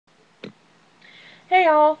Hey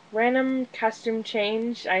y'all, random costume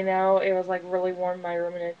change. I know it was like really warm in my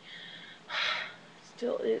room and it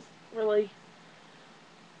still is really,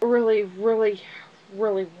 really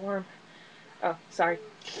warm. Oh, sorry.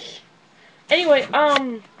 Anyway,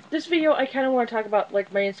 this video I kind of want to talk about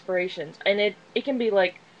like my inspirations, and it can be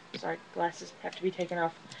like, sorry, glasses have to be taken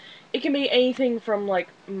off. It can be anything from like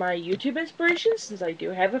my YouTube inspirations, since I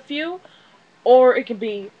do have a few, or it can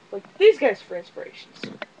be like these guys for inspirations.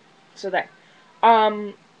 So there.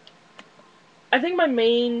 Um, I think my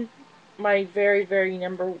very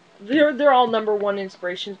they're all number one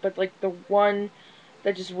inspirations, but like the one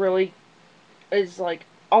that just really is like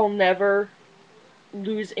I'll never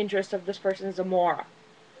lose interest of this person is Amora,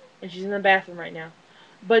 and she's in the bathroom right now.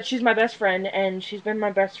 But she's my best friend, and she's been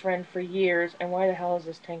my best friend for years. And why the hell is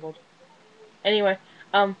this tangled? Anyway,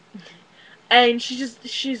 um, and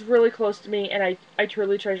she's really close to me, and I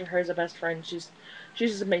truly treasure her as a best friend. She's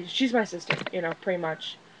just amazing. She's my sister, pretty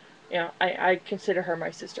much. I consider her my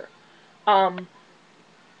sister. Um,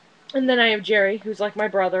 And then I have Jerry, who's like my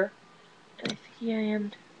brother. And I think he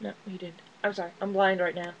am. No, he didn't. I'm sorry. I'm blind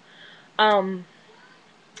right now. Um,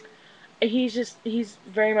 he's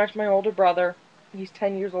very much my older brother. He's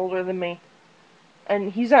 10 years older than me.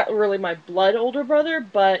 And he's not really my blood older brother,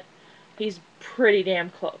 but he's pretty damn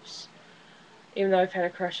close. Even though I've had a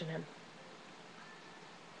crush on him.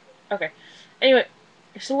 Okay. Anyway,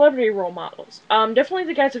 celebrity role models. Definitely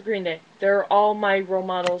the guys of Green Day. They're all my role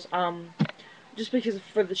models. Just because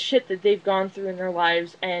for the shit that they've gone through in their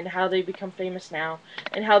lives and how they become famous now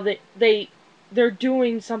and how they're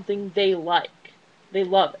doing something they like. They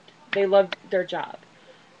love it. They love their job.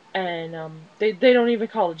 And they don't even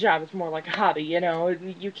call it a job. It's more like a hobby,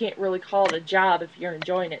 You can't really call it a job if you're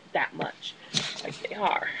enjoying it that much. Like they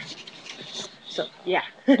are. So, yeah.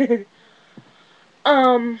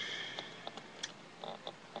 um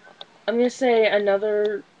I'm gonna say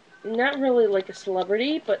another, not really like a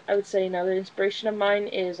celebrity, but I would say another inspiration of mine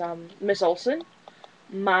is Miss Olsen,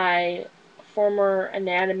 my former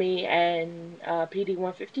anatomy and PD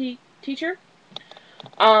 150 teacher.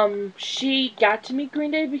 She got to meet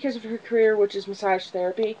Green Day because of her career, which is massage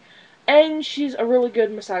therapy, and she's a really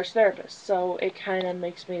good massage therapist. So it kind of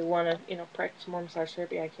makes me want to, practice more massage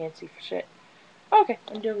therapy. I can't see for shit. Okay,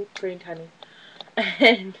 I'm doing green timing,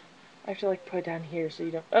 and I have to like put it down here so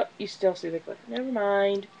you don't. Oh, you still see the glitter. Never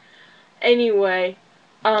mind. Anyway,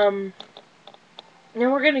 um,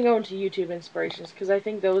 now we're gonna go into YouTube inspirations because I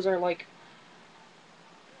think those are like,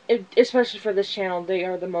 especially for this channel, they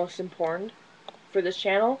are the most important for this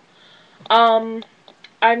channel. Um,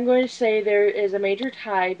 I'm going to say there is a major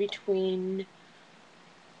tie between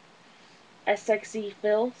Sexy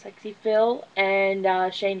Phil,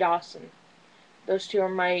 and Shane Dawson. Those two are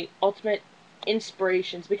my ultimate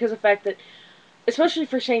inspirations because of the fact that, especially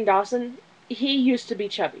for Shane Dawson, he used to be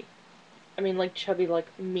chubby. I mean, like chubby, like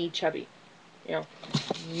me chubby. You know,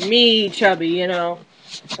 me chubby.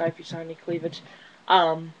 Sorry if you saw any cleavage.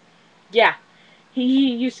 Yeah,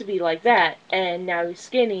 he used to be like that, and now he's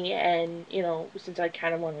skinny, and, since I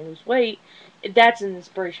kind of want to lose weight, that's an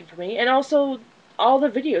inspiration for me. And also, all the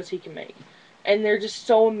videos he can make. And they're just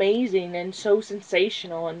so amazing and so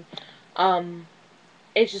sensational, and,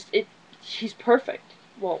 it's just, he's perfect.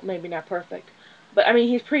 Well, maybe not perfect. But, I mean,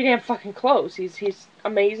 he's pretty damn fucking close. He's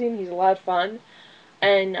amazing, he's a lot of fun,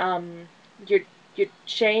 and, you're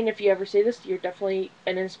Shane, if you ever see this, you're definitely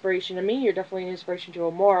an inspiration to me. You're definitely an inspiration to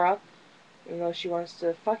Amora, even though she wants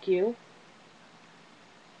to fuck you.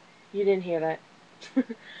 You didn't hear that.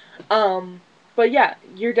 um, but yeah,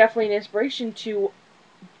 you're definitely an inspiration to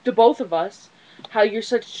the both of us. How you're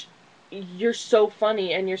so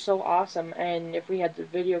funny and you're so awesome. And if we had the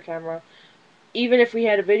video camera, even if we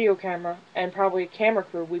had a video camera and probably a camera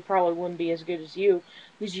crew, we probably wouldn't be as good as you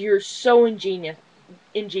because you're so ingenious.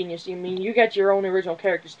 I mean, you got your own original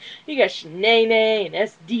characters. You got Shanae and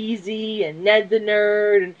SDZ and Ned the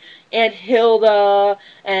Nerd and Aunt Hilda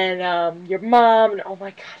and your mom. And oh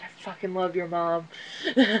my god, I fucking love your mom.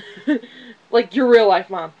 Like your real life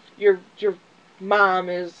mom. Your mom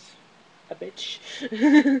is a bitch.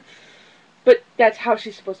 But that's how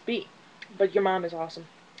she's supposed to be. But your mom is awesome.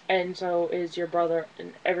 And so is your brother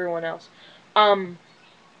and everyone else. Um,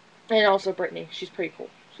 and also Brittany. She's pretty cool.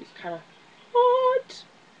 She's kind of hot.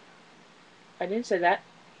 I didn't say that.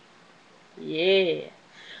 Yeah.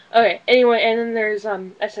 Okay, anyway, and then there's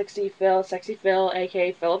Sexy Phil,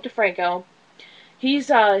 aka Philip DeFranco. He's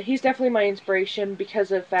definitely my inspiration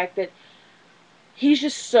because of the fact that he's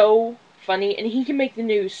just so funny and he can make the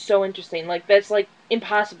news so interesting. Like that's like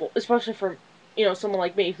impossible, especially for, someone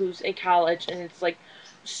like me who's in college and it's like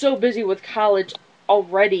so busy with college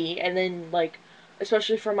already, and then like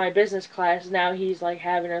especially for my business class, now he's like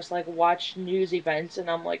having us like watch news events, and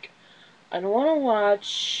I'm like, I don't want to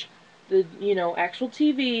watch the actual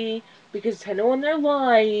TV because I know when they're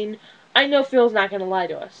lying. I know Phil's not gonna lie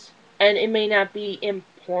to us, and it may not be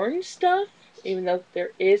important stuff, even though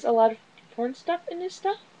there is a lot of important stuff in this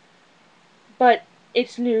stuff, but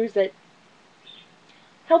it's news that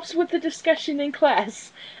helps with the discussion in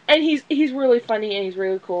class. And he's really funny and he's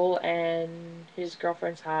really cool and his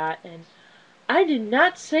girlfriend's hot and I did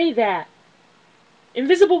not say that.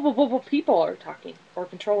 Invisible people are talking or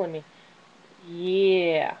controlling me.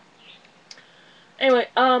 Yeah. Anyway,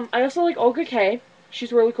 I also like Olga K.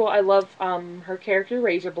 She's really cool. I love her character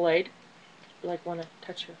Razorblade. Like wanna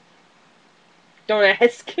touch her. Don't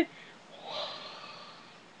ask.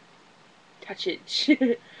 Touch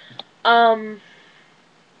it. um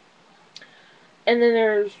and then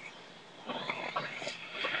there's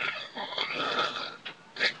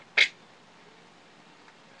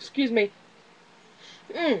excuse me.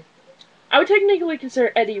 I would technically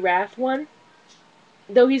consider Eddie Rath one,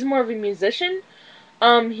 though he's more of a musician.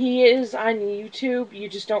 He is on YouTube. You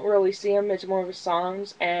just don't really see him. It's more of his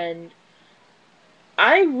songs, and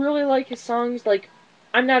I really like his songs. Like,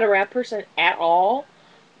 I'm not a rap person at all,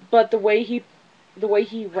 but the way he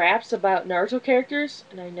raps about Naruto characters,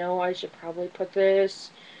 and I know I should probably put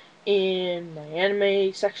this in my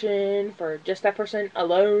anime section for just that person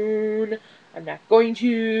alone. I'm not going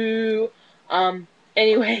to.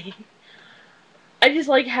 Anyway, I just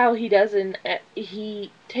like how he does, and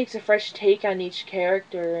he takes a fresh take on each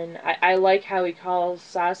character, and I like how he calls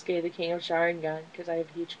Sasuke the king of Sharingan, because I have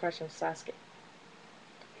a huge crush on Sasuke.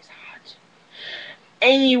 He's hot.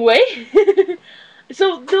 Anyway,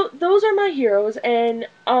 so those are my heroes, and,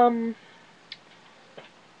 I'm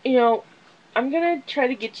gonna try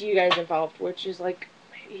to get you guys involved, which is like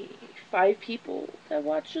maybe 5 people that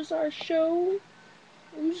watches our show.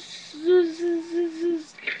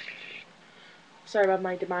 Sorry about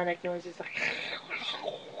my demonic noises.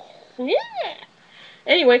 Yeah.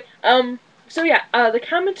 Anyway, so yeah, the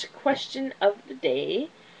comment question of the day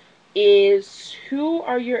is, who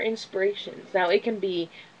are your inspirations? Now, it can be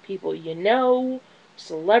people you know,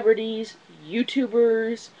 celebrities,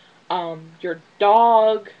 YouTubers, your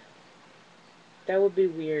dog. That would be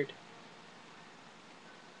weird.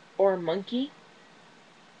 Or a monkey.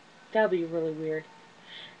 That would be really weird.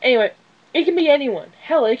 Anyway, it can be anyone.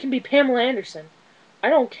 Hell, it can be Pamela Anderson. I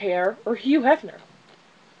don't care. Or Hugh Hefner.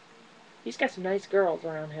 He's got some nice girls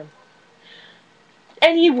around him.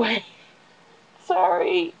 Anyway,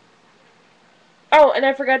 sorry. Oh, and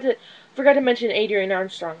I forgot to mention Adrienne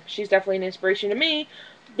Armstrong. She's definitely an inspiration to me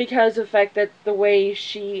because of the fact that the way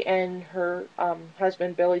she and her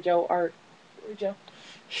husband Billy Joe are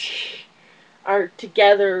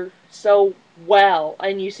together so well,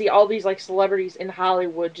 and you see all these like celebrities in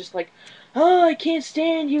Hollywood just like, oh, I can't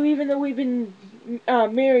stand you, even though we've been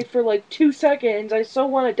married for like 2 seconds. I so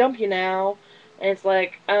want to dump you now, and it's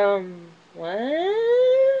like,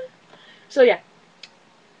 what? So yeah,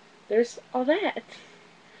 there's all that.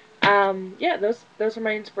 Yeah, those are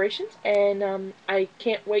my inspirations, and I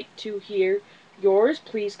can't wait to hear yours.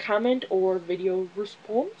 Please comment or video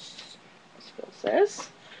response, as Phil says.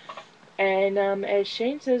 And as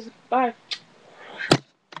Shane says, bye.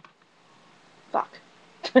 Fuck.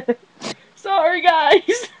 Sorry,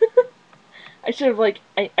 guys. I should have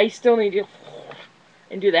I still need to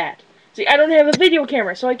and do that. See, I don't have a video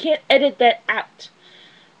camera, so I can't edit that out.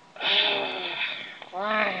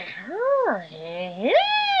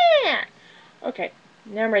 Okay,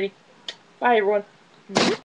 now I'm ready. Bye, everyone.